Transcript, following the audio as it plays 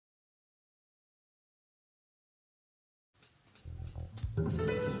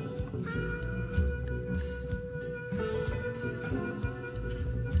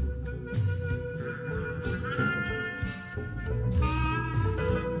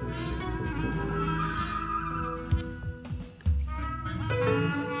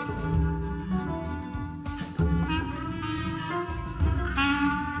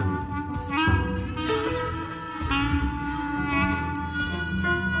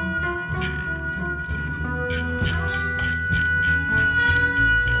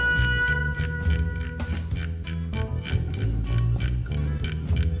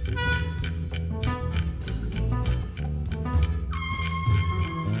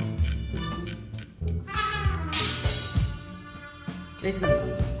Listen,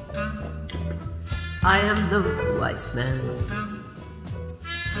 I am no wise man.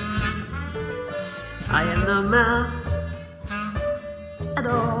 I am no man at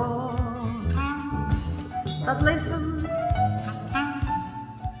all. But listen,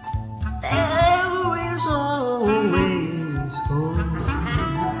 there is always hope.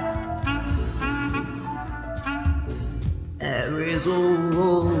 There is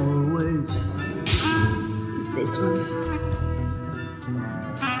always. Listen.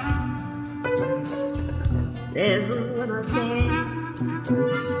 Listen when I say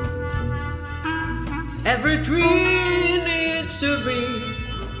every tree needs to be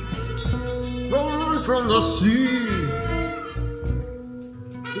born from the sea.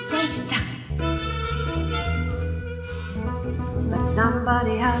 It takes time, but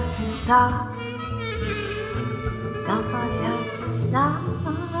somebody has to start. Somebody has to start.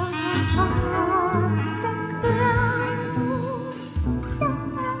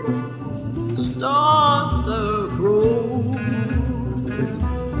 Start the road.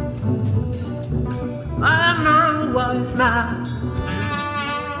 I am no wise man,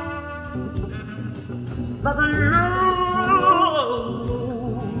 but I know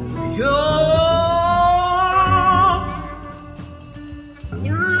you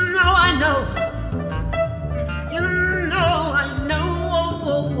know I know, you know I know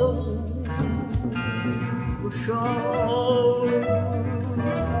for sure.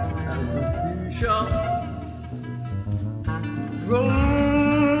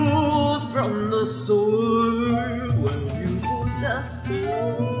 Rose from the soil when you put the seed.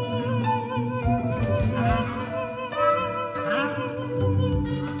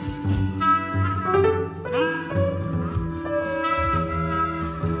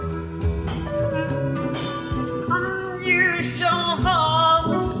 Unusual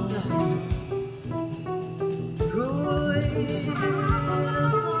harvest,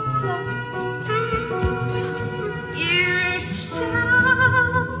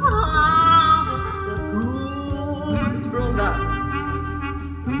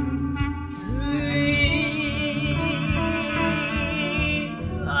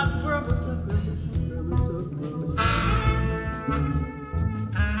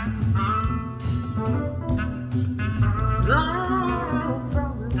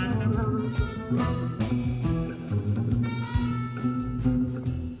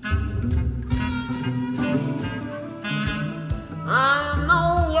 I'm no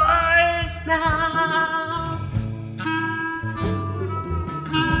wise now.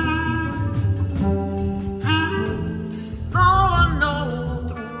 All I know,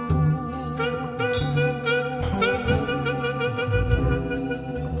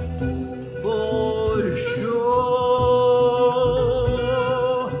 for sure,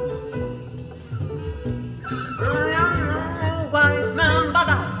 I'm no wise man, but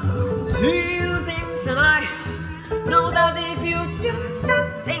I see things and I know that if you do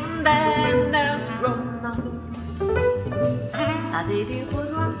nothing, then there's wrong nothing. And if you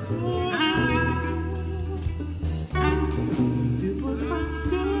put one seed, you put one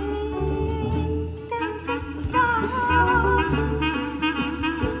seed, then it's start.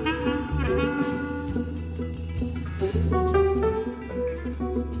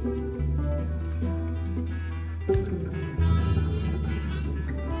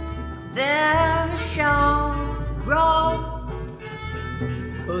 There shall grow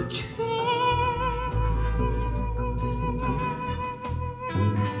a tree,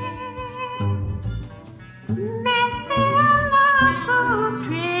 another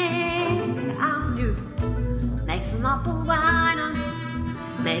tree on you. Make some apple wine on you,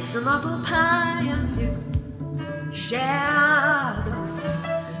 make some apple pie on you. Share them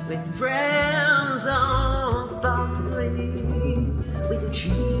with friends on the way with a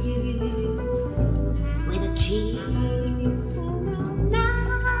tree.